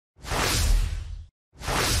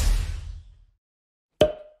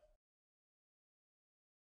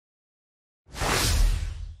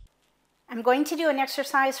I'm going to do an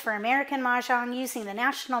exercise for American Mahjong using the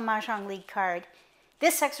National Mahjong League card.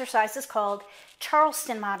 This exercise is called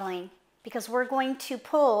Charleston Modeling because we're going to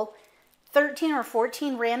pull 13 or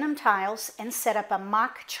 14 random tiles and set up a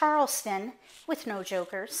mock Charleston with no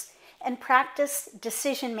jokers and practice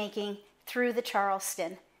decision making through the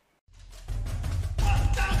Charleston.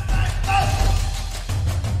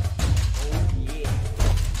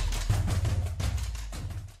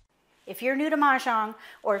 If you're new to Mahjong,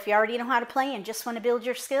 or if you already know how to play and just want to build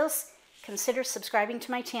your skills, consider subscribing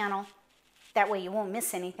to my channel. That way you won't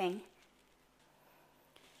miss anything.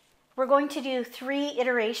 We're going to do 3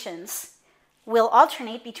 iterations. We'll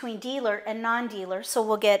alternate between dealer and non-dealer, so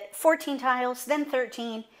we'll get 14 tiles, then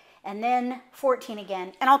 13, and then 14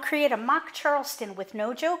 again. And I'll create a mock Charleston with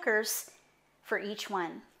no jokers for each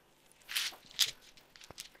one.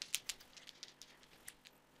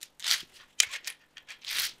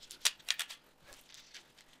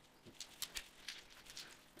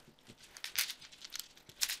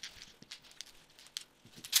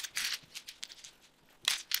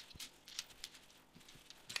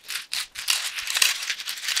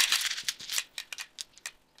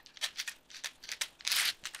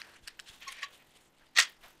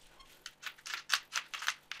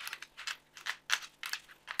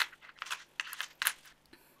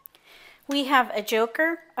 We have a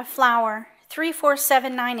joker, a flower, 3, 4,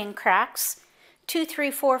 7, 9 in cracks, 2, 3,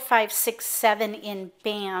 4, 5, 6, 7 in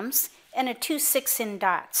bams, and a 2, 6 in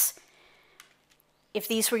dots. If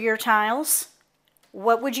these were your tiles,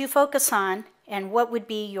 what would you focus on and what would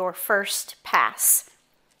be your first pass?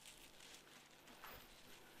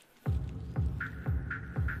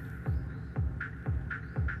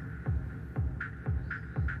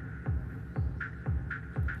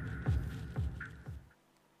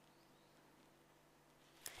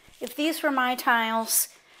 If these were my tiles,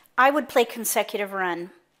 I would play consecutive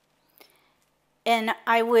run. And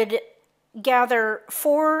I would gather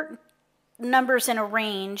 4 numbers in a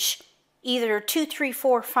range, either 2, 3,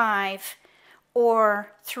 4, 5,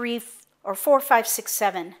 or 4, 5, 6,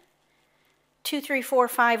 7. 2, 3, 4,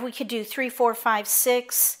 5, we could do 3, 4, 5,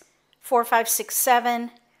 6, 4, 5, 6,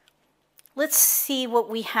 7. Let's see what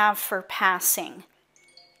we have for passing.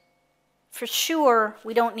 For sure,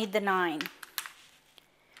 we don't need the 9.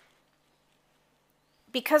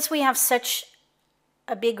 Because we have such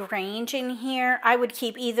a big range in here, I would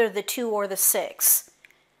keep either the 2 or the 6.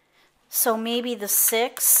 So maybe the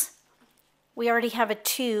 6, we already have a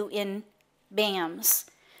 2 in bams.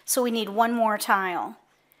 So we need 1 more tile.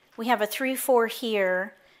 We have a 3, 4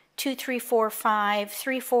 here, 2, 3, 4, 5,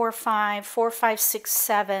 3, 4, 5, 4, 5, 6,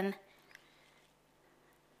 7.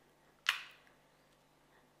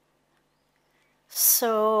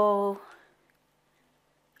 So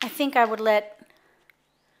I think I would let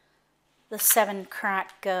the 7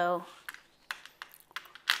 crack go.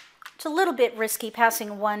 It's a little bit risky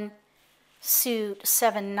passing 1 suit,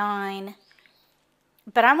 7, 9,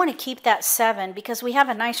 but I want to keep that 7 because we have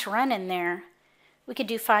a nice run in there. We could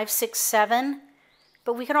do 5, 6, 7,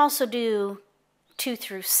 but we could also do 2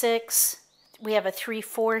 through 6. We have a 3,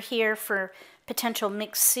 4 here for potential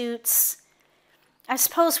mixed suits. I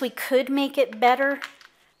suppose we could make it better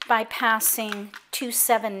by passing 2,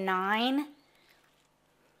 7, 9.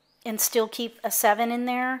 And still keep a 7 in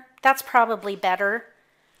there. That's probably better.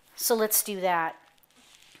 So let's do that.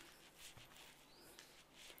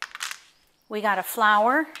 We got a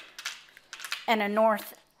flower and a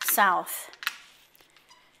north-south.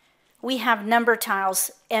 We have number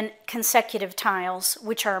tiles and consecutive tiles,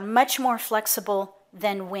 which are much more flexible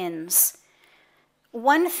than wins.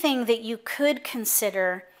 One thing that you could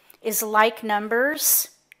consider is like numbers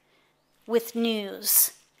with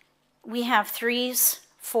news. We have 3s,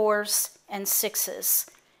 4s, and 6s.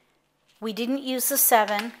 We didn't use the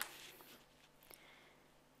 7.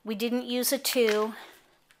 We didn't use a 2.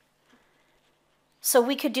 So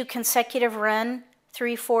we could do consecutive run,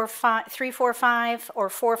 3, 4, 5, 3, 4, 5, or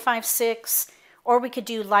 4, 5, 6, or we could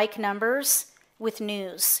do like numbers with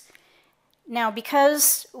news. Now,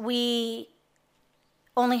 because we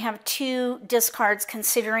only have 2 discards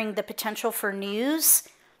considering the potential for news,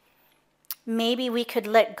 maybe we could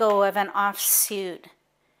let go of an offsuit.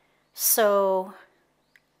 So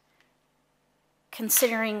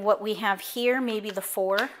considering what we have here, maybe the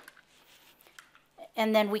 4,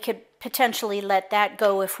 and then we could potentially let that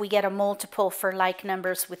go if we get a multiple for like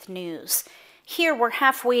numbers with news. Here we're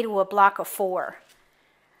halfway to a block of 4.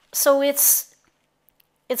 So it's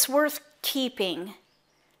worth keeping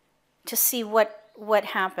to see what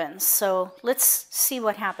happens. So let's see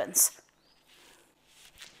what happens.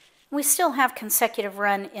 We still have consecutive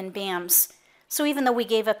run in bams. So even though we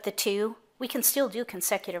gave up the 2, we can still do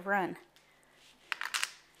consecutive run.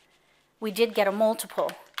 we did get a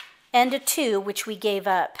multiple and a 2, which we gave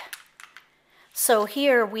up. So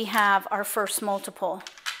here we have our first multiple,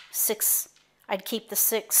 6. I'd keep the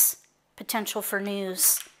 6, potential for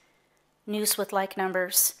news with like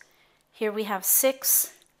numbers. Here we have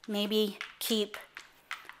 6, maybe keep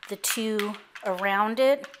the 2 around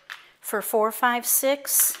it for 4, 5,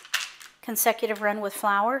 6, consecutive run with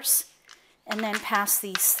flowers, and then pass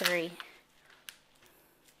these 3.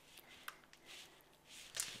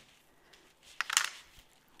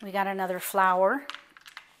 We got another flower.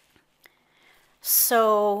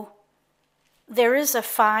 So there is a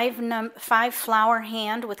 5 flower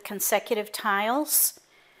hand with consecutive tiles.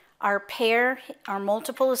 Our pair, our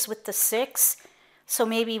multiple is with the 6. So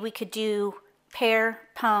maybe we could do pair,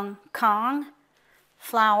 pung, kong,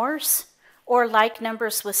 flowers, or like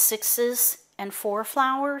numbers with 6s and 4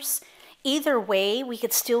 flowers. Either way, we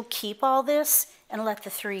could still keep all this and let the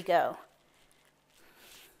 3 go.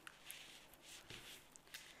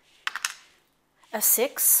 A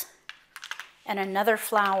 6 and another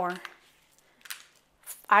flower.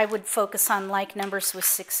 I would focus on like numbers with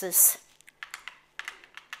 6s.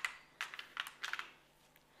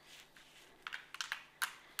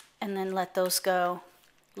 And then let those go.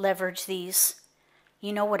 Leverage these.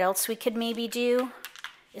 You know what else we could maybe do?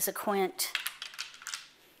 Is a quint.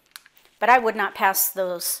 But I would not pass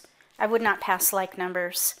those. I would not pass like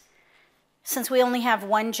numbers. Since we only have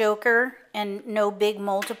 1 joker and no big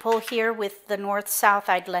multiple here with the north-south,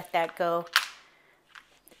 I'd let that go.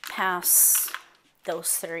 Pass those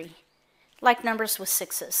 3. Like numbers with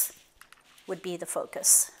 6s would be the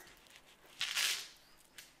focus.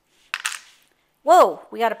 Whoa,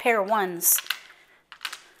 we got a pair of 1s.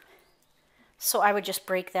 So I would just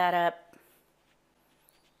break that up.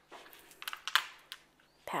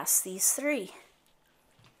 Pass these 3.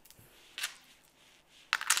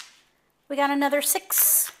 We got another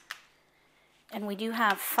 6. And we do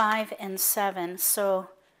have 5 and 7. So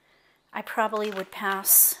I probably would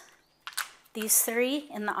pass these 3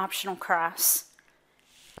 in the optional cross.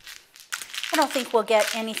 I don't think we'll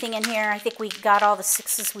get anything in here. I think we got all the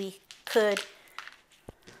 6s we could.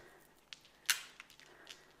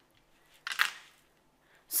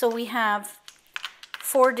 So we have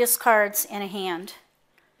 4 discards and a hand.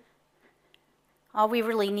 All we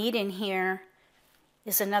really need in here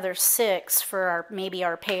is another 6 for maybe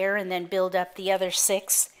our pair, and then build up the other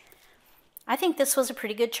 6. I think this was a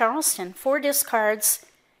pretty good Charleston. 4 discards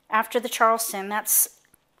after the Charleston. That's,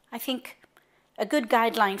 I think, a good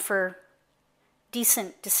guideline for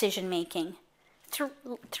decent decision making.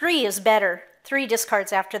 3 is better. 3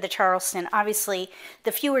 discards after the Charleston. Obviously,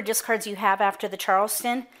 the fewer discards you have after the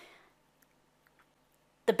Charleston,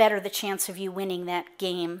 the better the chance of you winning that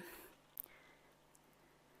game.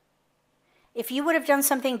 If you would have done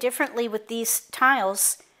something differently with these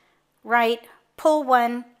tiles, write, pull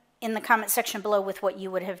 1 in the comment section below with what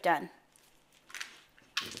you would have done.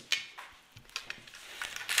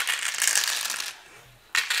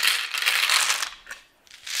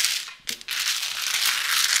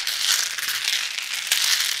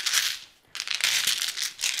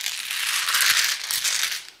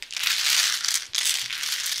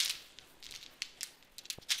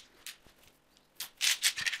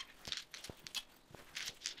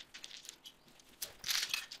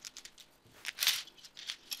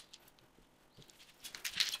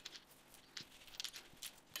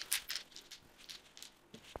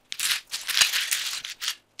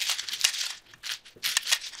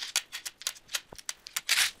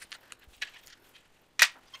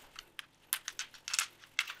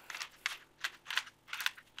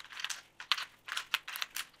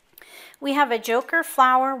 We have a joker,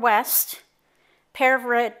 flower, west, pair of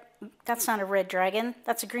red, that's not a red dragon,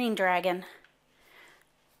 that's a green dragon.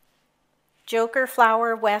 Joker,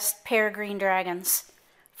 flower, west, pair of green dragons.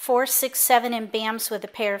 4, 6, 7 in bams with a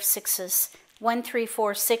pair of 6s. 1, 3,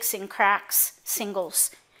 4, 6 in cracks,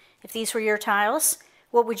 singles. If these were your tiles,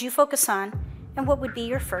 what would you focus on, and what would be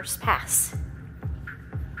your first pass?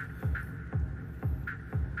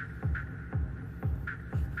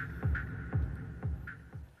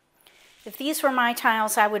 If these were my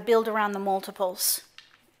tiles, I would build around the multiples.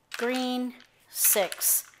 Green,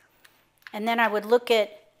 6. And then I would look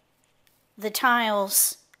at the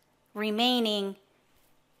tiles remaining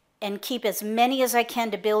and keep as many as I can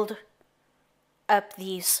to build up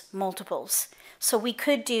these multiples. So we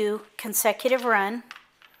could do consecutive run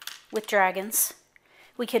with dragons.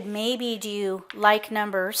 We could maybe do like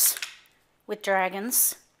numbers with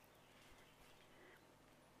dragons.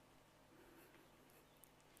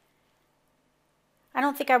 I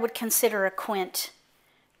don't think I would consider a quint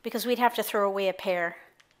because we'd have to throw away a pair.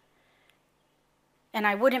 and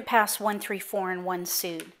I wouldn't pass 1, 3, 4 in one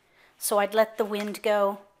suit. So I'd let the wind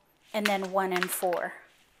go, and then 1 and 4.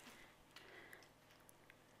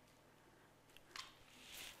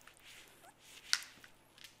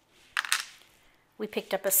 We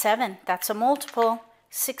picked up a 7. That's a multiple.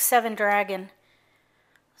 6, 7 dragon.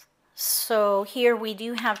 So here we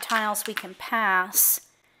do have tiles we can pass.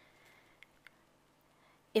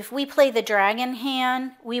 If we play the dragon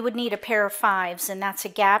hand, we would need a pair of 5s, and that's a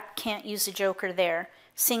gap. Can't use a joker there.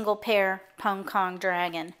 Single pair, pung kong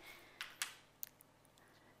dragon.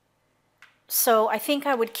 So I think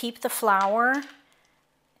I would keep the flower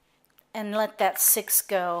and let that 6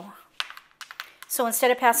 go. So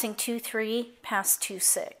instead of passing 2, 3, pass 2,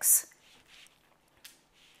 6.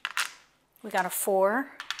 We got a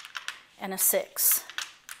 4 and a 6.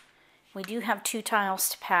 We do have 2 tiles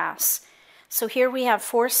to pass. So here we have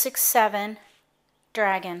 4, 6, 7,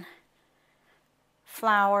 dragon,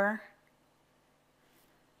 flower,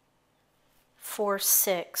 4,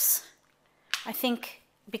 6. I think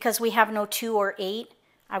because we have no 2 or 8,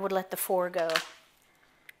 I would let the 4 go.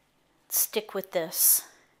 Stick with this.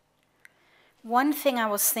 One thing I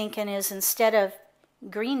was thinking is instead of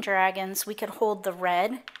green dragons, we could hold the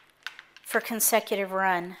red for consecutive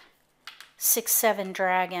run. 6, 7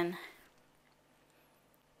 dragon.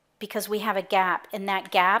 Because we have a gap, and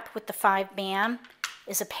that gap with the 5 bam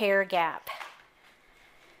is a pair gap.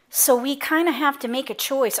 So we kind of have to make a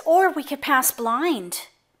choice, or we could pass blind.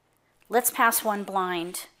 Let's pass 1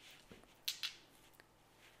 blind.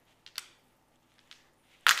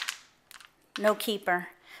 No keeper.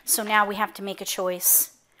 So now we have to make a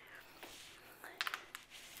choice.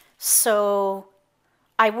 So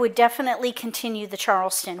I would definitely continue the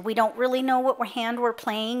Charleston. We don't really know what hand we're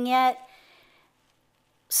playing yet.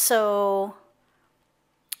 So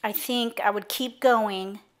I think I would keep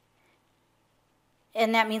going,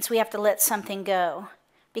 and that means we have to let something go.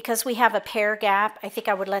 Because we have a pair gap, I think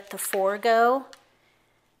I would let the 4 go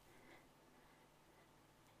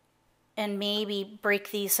and maybe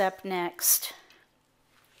break these up next.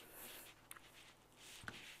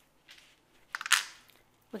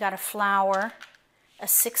 We got a flower, a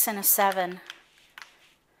 6 and a 7.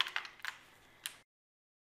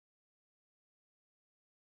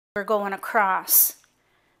 We're going across.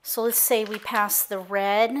 So let's say we pass the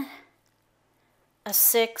red, a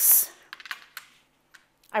 6.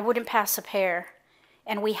 I wouldn't pass a pair,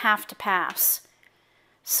 and we have to pass.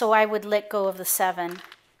 So I would let go of the 7.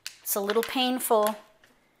 It's a little painful,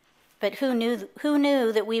 but who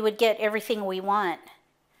knew that we would get everything we want?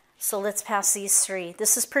 So let's pass these 3.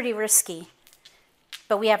 This is pretty risky,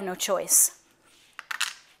 but we have no choice.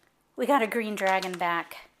 We got a green dragon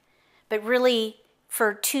back, but really,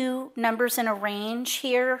 for 2 numbers in a range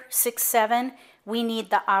here, 6, 7, we need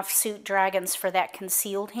the offsuit dragons for that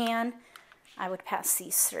concealed hand. I would pass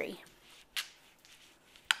these 3.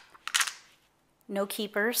 No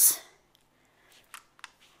keepers.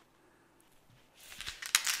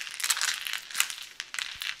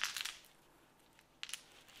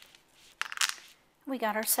 We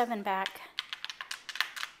got our 7 back.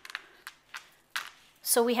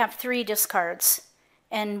 So we have 3 discards,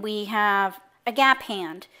 and we have a gap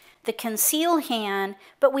hand, the conceal hand,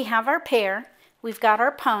 but we have our pair. We've got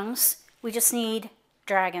our pungs. We just need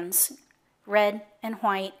dragons, red and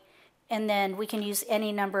white, and then we can use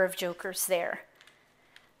any number of jokers there.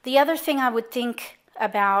 The other thing I would think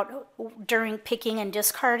about during picking and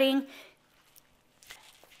discarding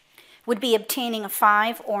would be obtaining a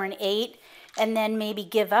 5 or an 8, and then maybe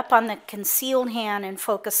give up on the concealed hand and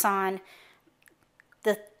focus on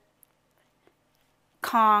the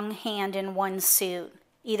Kong hand in one suit,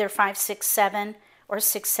 either 5, 6, 7 or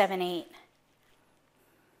 6, 7, 8.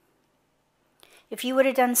 If you would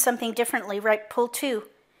have done something differently, write pull 2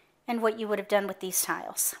 and what you would have done with these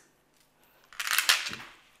tiles.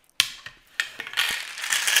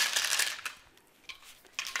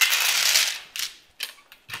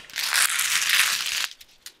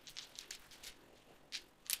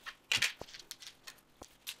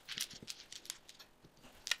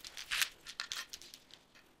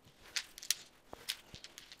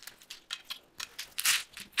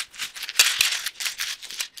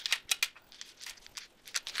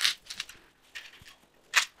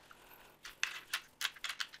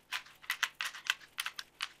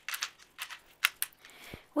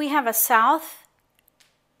 We have a south,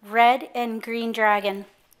 red, and green dragon.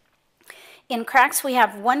 In cracks, we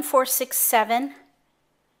have 1, 4, 6, 7.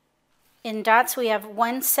 In dots, we have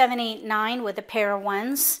 1, 7, 8, 9 with a pair of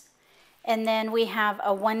 1s. And then we have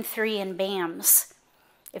a 1, 3 in bams.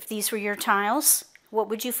 If these were your tiles, what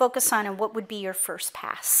would you focus on and what would be your first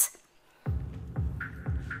pass?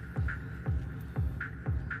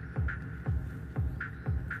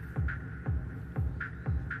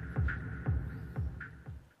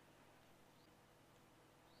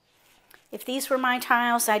 If these were my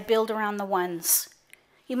tiles, I'd build around the ones.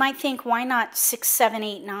 You might think, why not 6, 7,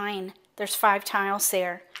 8, 9? There's 5 tiles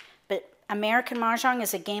there. But American Mahjong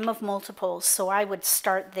is a game of multiples, so I would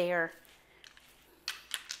start there.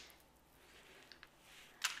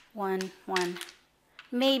 1, 1.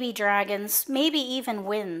 Maybe dragons, maybe even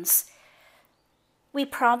winds. We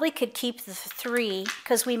probably could keep the 3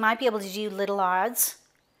 because we might be able to do little odds.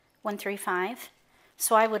 1, 3, 5.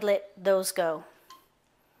 So I would let those go.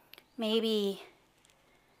 Maybe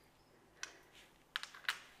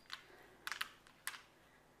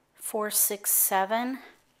 4, 6, 7.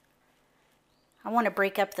 I want to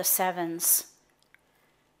break up the 7s.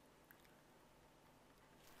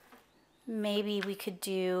 Maybe we could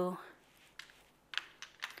do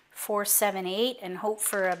 4, 7, 8 and hope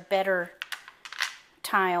for a better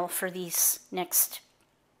tile for these next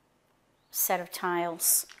set of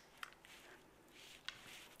tiles.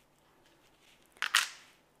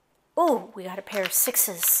 Oh, we got a pair of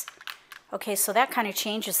 6s. Okay, so that kind of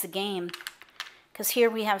changes the game because here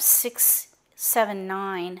we have 6, 7,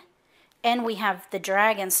 9 and we have the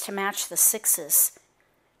dragons to match the 6s.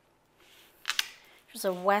 There's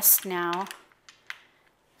a west now.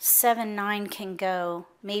 7, 9 can go.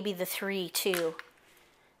 Maybe the 3 too.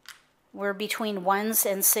 We're between 1s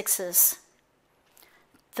and 6s.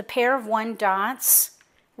 The pair of 1 dots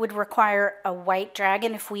would require a white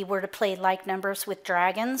dragon if we were to play like numbers with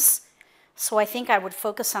dragons. So I think I would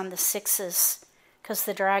focus on the 6s because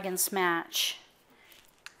the dragons match.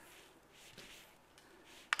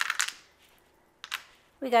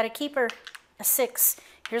 We got a keeper, a 6.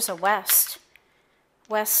 Here's a west.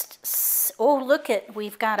 West, oh look it,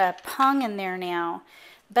 we've got a pung in there now,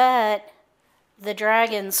 but the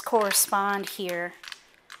dragons correspond here.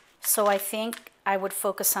 So I think I would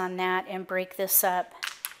focus on that and break this up.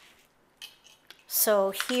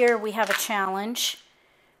 So here we have a challenge.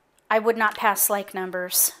 I would not pass like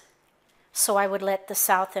numbers, so I would let the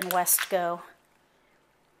south and west go.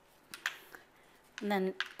 And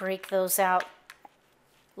then break those out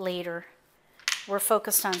later. We're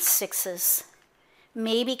focused on 6s.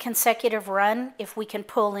 Maybe consecutive run if we can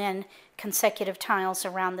pull in consecutive tiles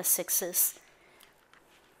around the 6s.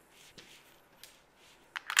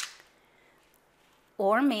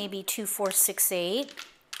 Or maybe 2, 4, 6, 8.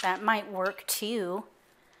 That might work too.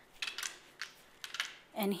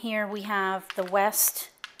 And here we have the west,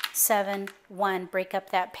 7, 1. Break up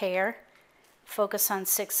that pair. Focus on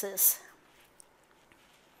 6s.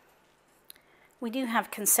 We do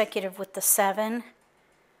have consecutive with the 7.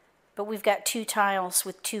 But we've got 2 tiles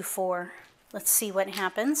with 2, 4. Let's see what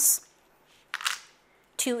happens.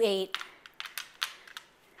 2, 8.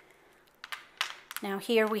 Now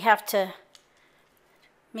here we have to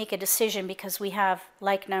make a decision because we have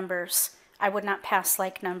like numbers. I would not pass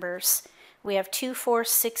like numbers. We have 2, 4,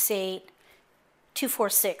 6, 8. 2, 4,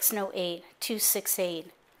 6, no 8. 2, 6,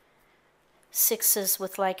 8. 6s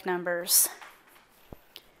with like numbers.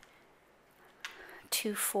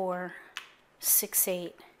 2, 4, 6,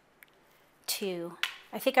 8. 2.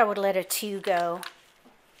 I think I would let a 2 go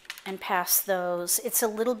and pass those. It's a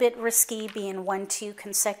little bit risky being 1, 2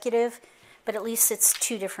 consecutive, but at least it's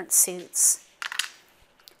 2 different suits.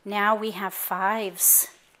 Now we have 5s,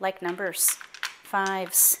 like numbers.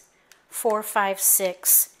 5s, 4, 5,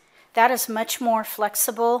 6. That is much more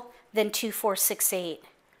flexible than 2, 4, 6, 8.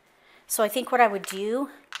 So I think what I would do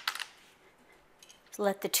is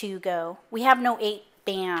let the 2 go. We have no 8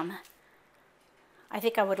 bam. I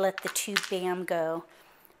think I would let the 2 bam go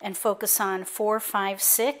and focus on 4, 5,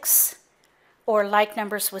 6, or like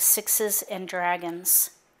numbers with 6s and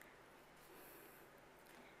dragons.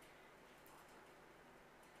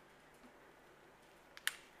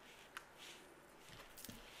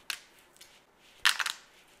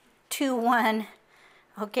 Two, 1.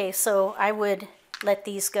 Okay, so I would let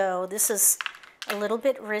these go. This is a little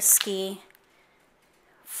bit risky.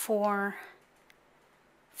 4,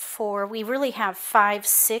 4. We really have 5,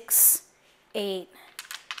 6, 8.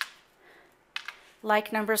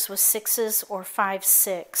 Like numbers with 6s or 5,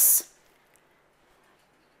 6.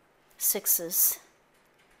 6s.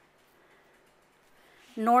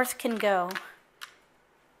 North can go.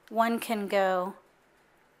 1 can go.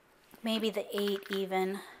 Maybe the 8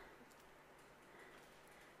 even.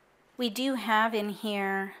 We do have in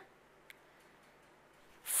here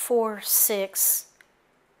 4, 6.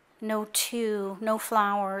 No 2, no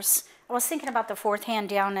flowers. I was thinking about the 4th hand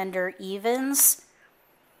down under evens.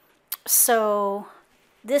 So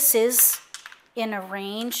this is in a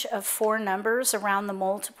range of 4 numbers around the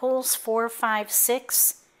multiples, 4, 5,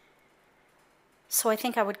 6. So I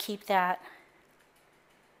think I would keep that.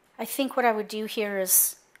 I think what I would do here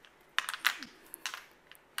is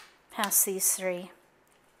pass these 3.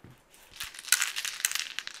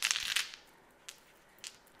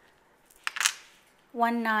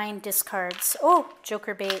 One 9 discards. Oh,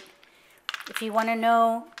 joker bait. If you want to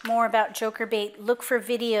know more about joker bait, look for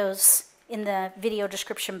videos in the video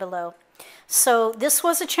description below. So this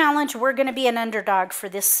was a challenge. We're going to be an underdog for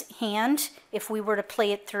this hand if we were to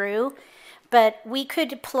play it through. But we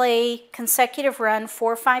could play consecutive run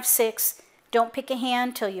 4, 5, 6. Don't pick a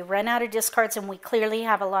hand till you run out of discards, and we clearly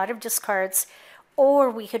have a lot of discards. Or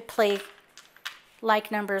we could play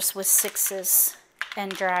like numbers with 6s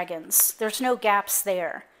and dragons. There's no gaps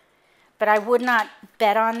there. But I would not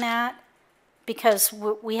bet on that because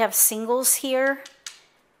we have singles here.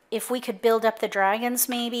 If we could build up the dragons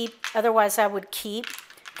maybe, otherwise I would keep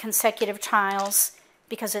consecutive tiles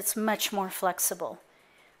because it's much more flexible.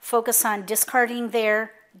 Focus on discarding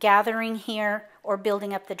there, gathering here, or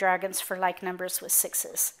building up the dragons for like numbers with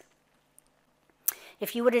 6s.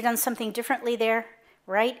 If you would have done something differently there,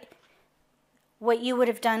 write what you would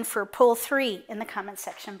have done for pull 3 in the comment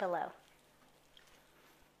section below.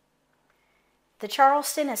 The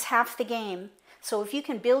Charleston is half the game, so if you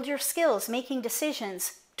can build your skills making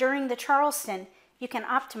decisions during the Charleston, you can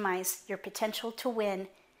optimize your potential to win.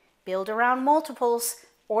 Build around multiples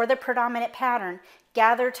or the predominant pattern.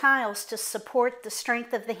 Gather tiles to support the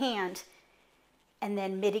strength of the hand, and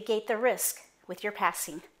then mitigate the risk with your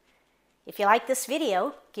passing. If you like this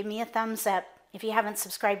video, give me a thumbs up. If you haven't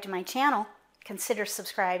subscribed to my channel, consider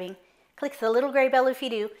subscribing. Click the little gray bell if you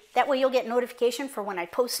do. That way you'll get notification for when I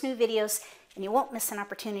post new videos, and you won't miss an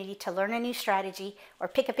opportunity to learn a new strategy or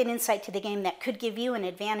pick up an insight to the game that could give you an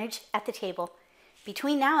advantage at the table.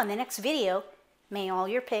 Between now and the next video, may all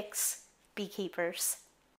your picks be keepers.